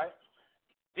that, right?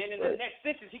 Then in the next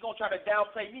 6 months, he gonna try to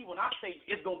downplay me when I say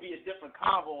it's gonna be a different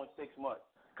convo in 6 months.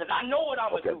 Cause I know what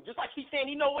I'm gonna do. Just like he's saying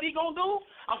he know what he gonna do,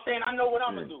 I'm saying I know what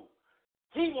I'm gonna do.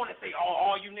 He wanna say, oh,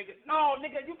 all you niggas. No,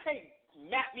 nigga, you can't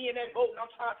map me in that boat. And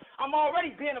I'm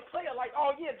already being a player. Like,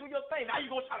 oh yeah, do your thing. Now you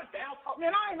gonna try to down talk?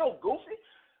 Man, I ain't no goofy.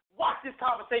 Watch this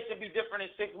conversation be different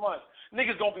in 6 months.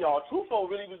 Niggas gonna be all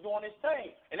truthful really was doing this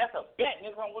thing. And that's a bet.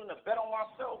 Niggas, I'm willing to bet on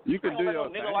myself. You can do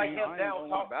your nigga thing. like him I ain't down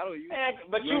gonna talk. battle you. Man,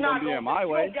 but you you're not gonna be in my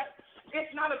way.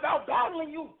 It's not about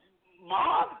battling you,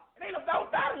 Mob. It ain't about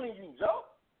battling you, Joe.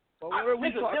 Well, what are we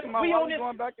talking about? Why are we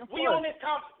going back and forth? We on this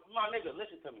my nigga,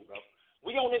 listen to me, bro.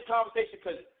 We on this conversation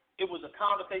because it was a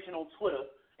conversation on Twitter,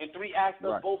 and 3 asked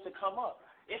us both to come up.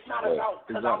 It's not about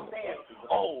because I'm saying,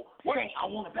 oh, I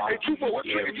want to battle. Hey, Truthful, what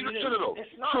triggered you to Twitter, though?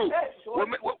 It's not True. that, sure.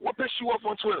 What pissed you off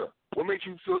on Twitter? What made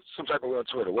you feel some type of way on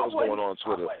Twitter? What was going on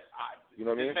Twitter? You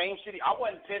know what I mean? The same shit. I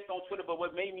wasn't pissed on Twitter, but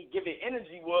what made me give it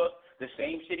energy was the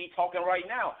same shit he talking right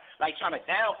now. Like trying to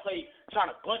downplay,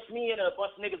 trying to bunch me in a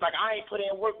bunch of niggas like I ain't put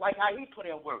in work like how he put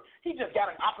in work. He just got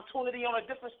an opportunity on a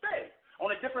different stage,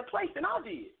 on a different place than I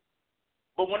did.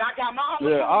 But when I got my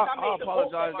opportunity, I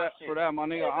apologize for that, my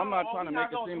nigga. Yeah, I'm not trying to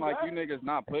make it seem like you niggas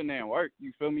not putting in work,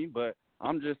 you feel me? But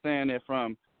I'm just saying it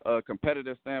from a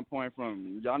competitive standpoint,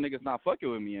 from y'all niggas not fucking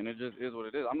with me, and it just is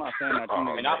what it is. I'm not saying that you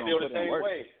niggas don't put in work.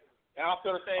 And I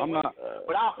feel the same I'm way. not,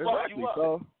 but I'll fuck exactly, you up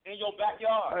so, in your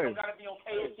backyard. Hey. You gotta be on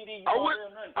KOTD.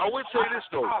 I would say this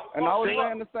though. And I was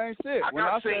saying the same shit. When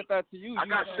I said that to you,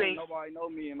 you saying nobody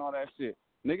know me and all that shit.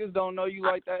 Niggas don't know you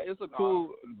like that. It's a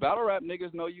cool battle rap.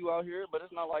 Niggas know you out here, but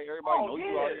it's not like everybody knows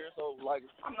you out here. So like,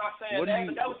 I'm not saying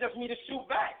that, but that was just me to shoot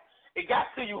back. It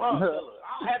got to you, huh, Killer?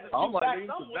 I had to shoot back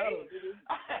some way.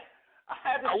 I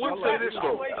had to shoot back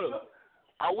some way.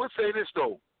 I would say this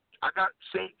though. I got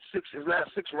Saint his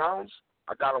last 6 rounds.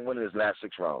 I got him winning his last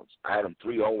 6 rounds. I had him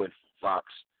 3-0 in Fox,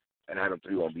 and I had him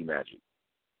 3-0 in B Magic.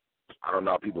 I don't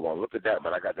know how people gonna look at that,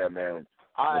 but I got that man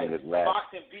winning his last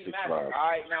Fox and B 6 Magic. rounds. All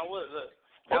right, now look.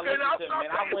 Okay, now man.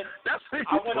 I went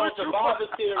on Survivor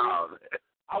Series.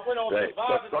 I went on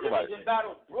Survivor Series and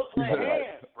battled Brooklyn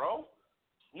Hands, bro.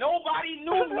 Nobody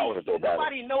knew me.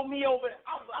 Nobody know me over.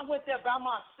 I went there by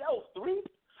myself, 3.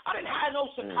 I didn't have no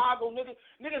Chicago niggas.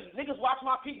 Niggas watch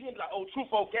my PG and be like, oh,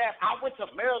 Truthful Gas. I went to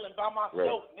Maryland by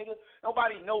myself, niggas.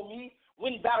 Nobody know me.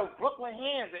 Went and battled Brooklyn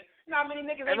Hands. And you know how many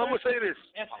niggas? And I'm gonna say this.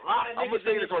 I'm gonna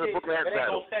say this on the Brooklyn Hands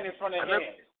battle. They gonna stand in front of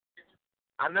Hands.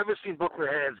 I never seen Brooklyn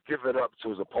Hands give it up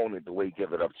to his opponent the way he give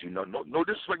it up to you. No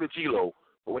disrespect to G-Lo,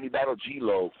 but when he battled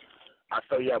G-Lo, I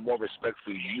felt he had more respect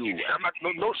for you. And I'm not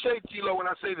no shade, G-Lo, when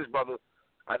I say this, brother.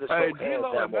 I just hey,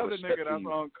 G-Lo, another nigga that's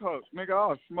on coke. Nigga,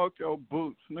 I'll smoke your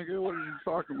boots. Nigga, what are you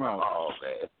talking about? Oh,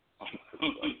 man.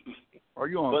 Are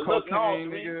you on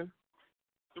cocaine, nigga?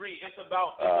 3, it's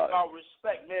about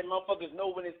respect, man. Motherfuckers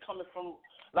know when it's coming from,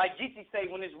 like GT say,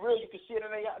 when it's real, you can see it in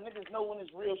their eyes. Niggas know when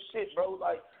it's real shit, bro.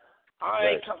 Like,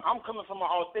 I'm coming from an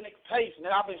authentic place,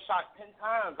 man. I've been shot 10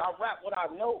 times. I rap what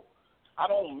I know. I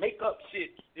don't make up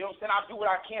shit. You know what I'm saying? I do what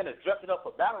I can to dress it up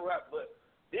for battle rap, but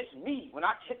this me. When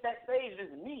I hit that stage, it's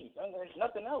me. There's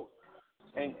nothing else.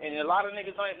 And a lot of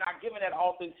niggas are not giving that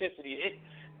authenticity.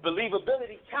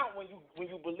 Believability count when you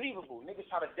believable. Niggas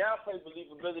try to downplay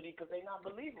believability because they not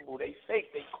believable. They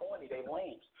fake. They corny. They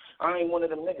lames. I ain't one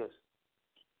of them niggas.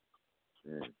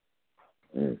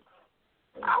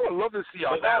 I would love to see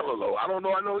y'all battle though. I don't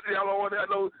know. I know.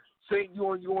 Saint, you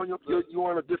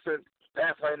on a different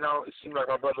path right now. It seems like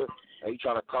my brother, and you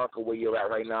trying to conquer where you're at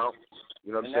right now.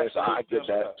 You know what I'm saying? So I get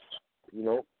that. You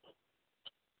know,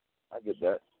 I get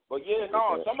that. But yeah,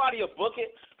 no, somebody will book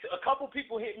it. A couple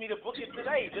people hit me to book it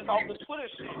today, just off the Twitter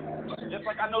shit. Just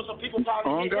like I know some people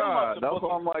probably hit him up to that's book why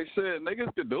it. I'm like, shit,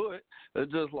 niggas could do it.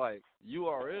 It's just like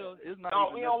URL. It's not.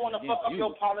 No, we don't want to fuck up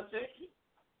your politics.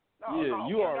 No,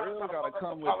 URL gotta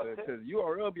come with it because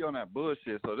URL be on that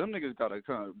bullshit. So them niggas gotta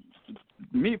come.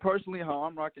 Me personally, how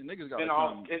I'm rocking, niggas gotta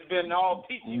come. It's been all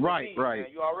peachy with me, right. Man.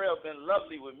 URL been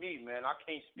lovely with me, man. I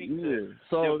can't speak to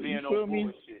so being you feel on me?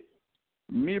 bullshit.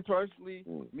 Me personally,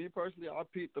 I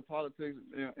peep the politics.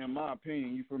 In my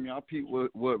opinion, you feel me? I peep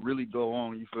what really go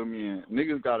on. You feel me? And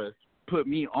niggas gotta put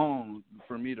me on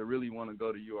for me to really want to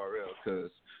go to URL.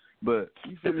 But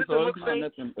you feel me? So it's not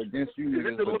nothing against you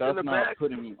niggas, but that's not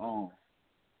putting me on.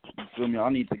 You feel me? I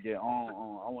need to get on.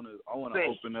 I wanna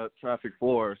open up Traffic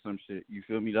 4 or some shit. You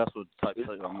feel me? That's what type of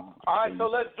I'm on. All right, so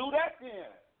let's do that then.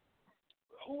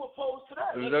 Who opposed to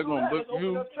that? They're gonna book let's you.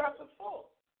 Open up Traffic 4.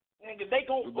 Nigga, they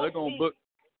gonna book.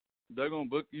 They're gonna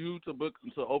book you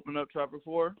to open up Traffic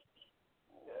 4.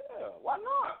 Yeah, why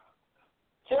not?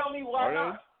 Tell me why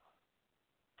not.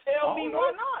 Tell me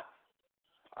why not.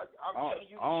 I'm telling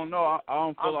you. I don't know. I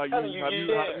don't feel like you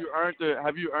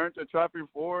have you earned the Traffic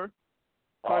 4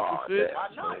 type of shit. Why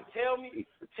not? Tell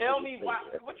me why.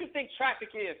 What you think traffic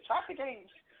is? Traffic ain't.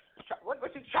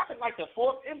 What you traffic like the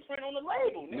fourth imprint on the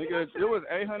label, nigga? It was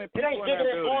 800 people in that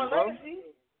building, bro. It ain't bigger than Born Legacy.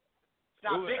 It's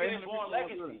not bigger than Born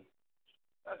Legacy.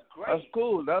 That's great. That's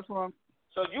cool. That's what I'm.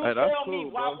 So you tell me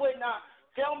why wouldn't I?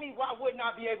 Tell me why wouldn't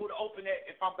I be able to open it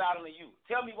if I'm battling you?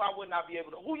 Tell me why wouldn't I be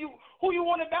able to? Who you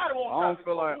want to battle on? I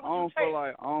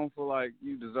don't feel like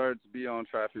you deserve to be on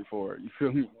Traffic 4. You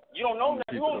feel me? You don't know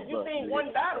that. You seen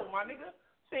one battle, my nigga.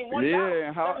 Seen one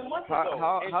battle.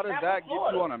 How does that get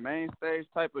you on a main stage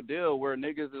type of deal where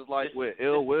niggas is like with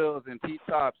Ill Wills and T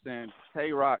Tops and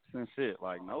Tay Rocks and shit?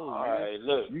 Like no. All right,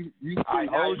 look. You you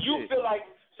feel like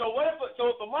so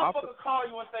if a motherfucker call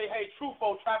you and say, hey,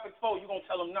 Trufo, Traffic 4, you gonna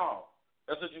tell him no?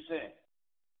 That's what you're saying.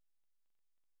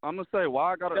 I'm gonna say,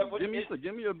 why I gotta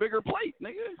give me a bigger plate,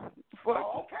 nigga? Fuck.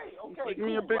 Oh, okay. Give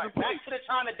me a bigger plate. Back to the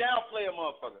trying to downplay a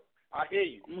motherfucker. I hear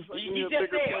you. He just said,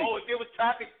 plate. if it was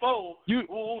Traffic 4,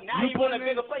 now you want a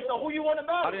bigger plate. So who you want to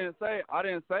battle? I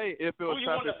didn't say if it was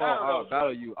Traffic 4, I would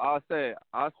battle you. I said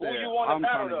I'm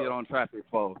trying to get on Traffic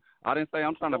 4. I didn't say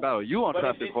I'm trying to battle you on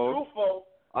Traffic 4.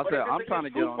 I said I'm trying to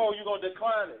get on. You gonna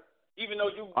decline it, even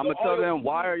though you. I'm gonna tell them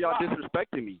why are y'all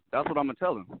disrespecting me? That's what I'm gonna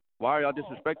tell them. Why are y'all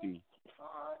disrespecting me?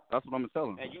 That's what I'm gonna tell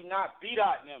them. And you not beat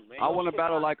out them, man. I want to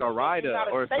battle like a Ryder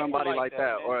or somebody like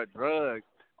that, or a Drug,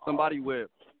 somebody with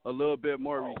a little bit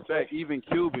more respect, even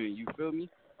Cuban. You feel me?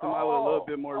 Somebody with a little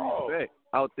bit more respect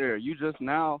out there. You just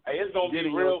now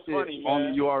getting real your funny, shit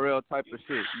on the URL type of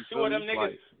shit. You feel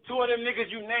two of them niggas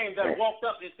you named that walked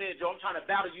up and said, "Yo, I'm trying to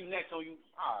battle you next on you."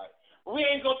 All right. We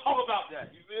ain't gonna talk about that.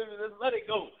 You feel me? Let's let it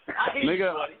go. I hear you,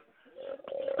 buddy.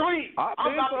 3. I'm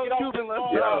about to get off the phone.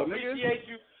 I appreciate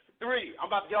you. 3. I'm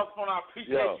about to get off the phone. I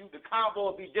appreciate you. The combo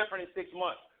will be different in 6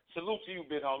 months. Salute to you,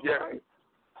 big homie. Yeah.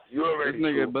 You already. This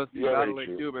nigga must be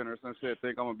battling Cuban or some shit.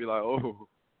 Think I'm gonna be like, oh.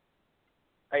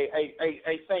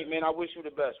 Hey, Saint, man. I wish you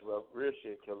the best, bro. Real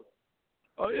shit, killer.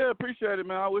 Oh yeah, appreciate it,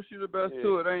 man. I wish you the best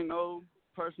too. It ain't no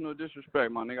personal disrespect,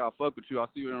 my nigga. I fuck with you. I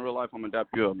see you in real life. I'm gonna dap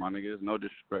you up, my nigga. There's no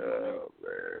disrespect. Man.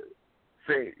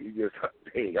 Say,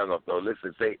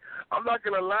 listen, say, I'm not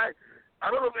gonna lie.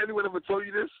 I don't know if anyone ever told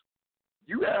you this.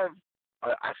 You have,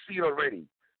 I see it already.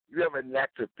 You have a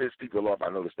knack to piss people off. I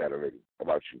noticed that already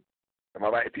about you. Am I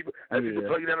right? Have people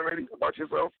tell you that already about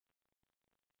yourself?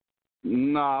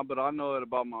 Nah, but I know it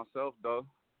about myself though.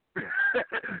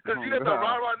 Because you got the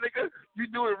rah-rah nigga, you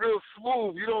do it real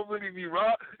smooth. You don't really be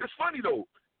raw. It's funny though.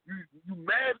 You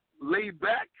mad laid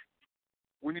back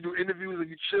when you do interviews and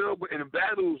you chill, but in the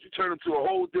battles you turn into a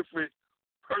whole different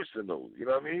person though. You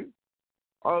know what I mean?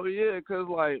 Oh yeah, cause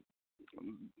like,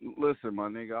 listen, my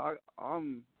nigga,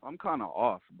 I'm kind of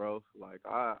off, bro. Like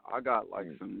I got like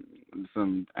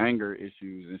some anger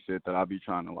issues and shit that I be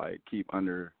trying to like keep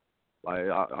under. Like,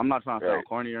 I'm not trying to sound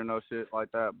corny or no shit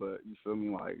like that, but you feel me?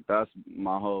 Like, that's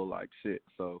my whole, like, shit.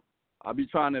 So, I be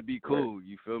trying to be cool,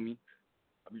 you feel me?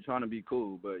 I be trying to be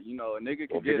cool, but, you know, a nigga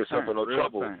can get yourself in no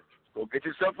trouble. Go get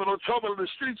yourself in no trouble in the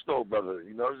streets, though, brother.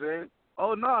 You know what I'm saying?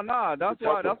 Oh, nah. That's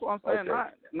what I'm saying. Okay.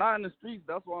 Not in the streets.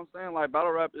 That's what I'm saying. Like,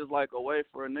 battle rap is, like, a way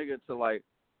for a nigga to, like,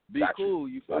 be cool,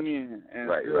 you feel me? And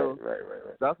right.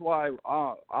 That's why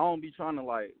I don't be trying to,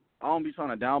 like, I don't be trying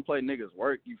to downplay niggas'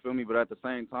 work, you feel me? But at the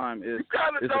same time, it's a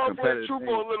competitive thing. You kind of downplay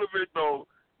Trufo a little bit, though.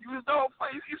 You sound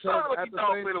like you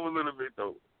downplayed him a little bit,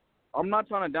 though. I'm not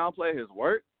trying to downplay his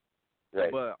work,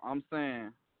 right. But I'm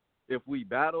saying if we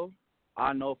battle,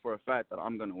 I know for a fact that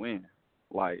I'm going to win.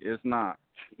 Like, it's not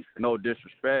no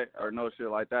disrespect or no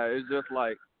shit like that. It's just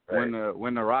like when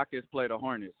the Rockets play the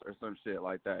Hornets or some shit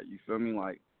like that. You feel me?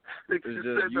 Like, it's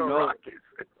just,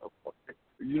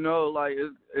 you know, like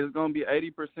it's gonna be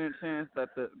 80% chance that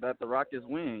the Rockets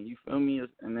win. You feel me?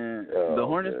 And then the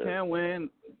Hornets can win.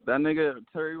 That nigga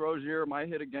Terry Rozier might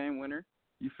hit a game winner.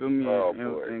 You feel me?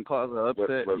 And cause an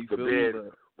upset. But you feel me?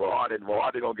 But Harden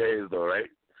gonna get his though, right?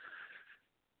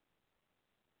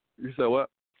 You said what?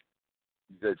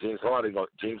 You said James Harden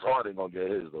gonna get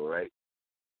his though, right?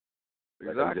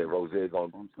 Exactly. Like Rozier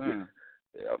gonna. I'm saying.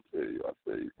 Yeah, I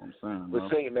feel you. I'm saying. But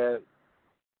saying, man,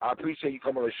 I appreciate you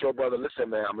coming on the show, brother. Listen,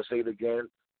 man, I'm going to say it again.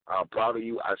 I'm proud of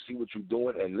you. I see what you're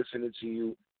doing, and listening to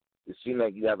you, it seems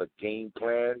like you have a game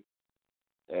plan,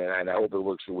 and I hope it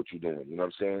works for what you're doing. You know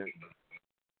what I'm saying?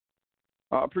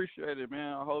 I appreciate it,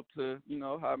 man. I hope to,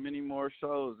 have many more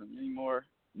shows and many more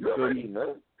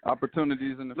man.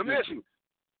 Opportunities in the future. Let me ask you,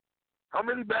 how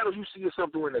many battles you see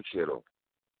yourself doing next year, though?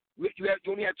 You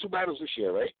only had 2 battles this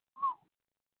year, right?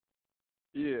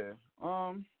 Yeah.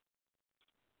 I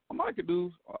might could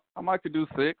do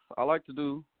 6. I like to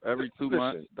do every 2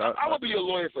 months. I will be your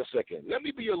lawyer for a second. Let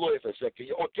me be your lawyer for a second.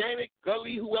 Your Organic,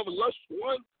 Gully, whoever, Lush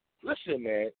One. Listen,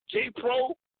 man. J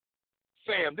Pro,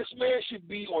 fam, this man should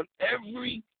be on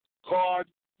every card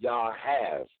y'all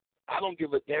have. I don't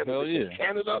give a damn if it's in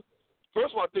Canada.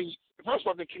 First of all,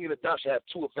 I think King of the Dot should have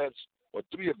 2 events or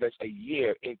 3 events a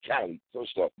year in Cali.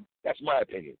 First off, that's my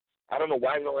opinion. I don't know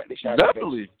why they should have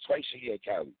events twice a year in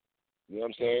Cali. You know what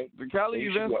I'm saying? The Cali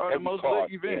events are the most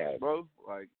lit events, bro.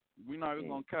 Like, we're not even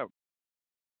going to cap.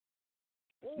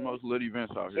 It's the most lit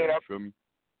events out here, you feel me?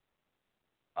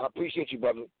 I appreciate you,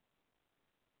 brother.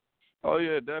 Oh,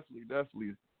 yeah, definitely.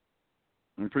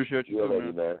 I appreciate you,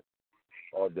 too, man.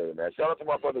 All day, man. Shout out to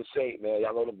my brother Saint, man.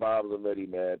 Y'all know the vibes already,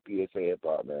 man. PSA Hip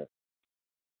Hop, man.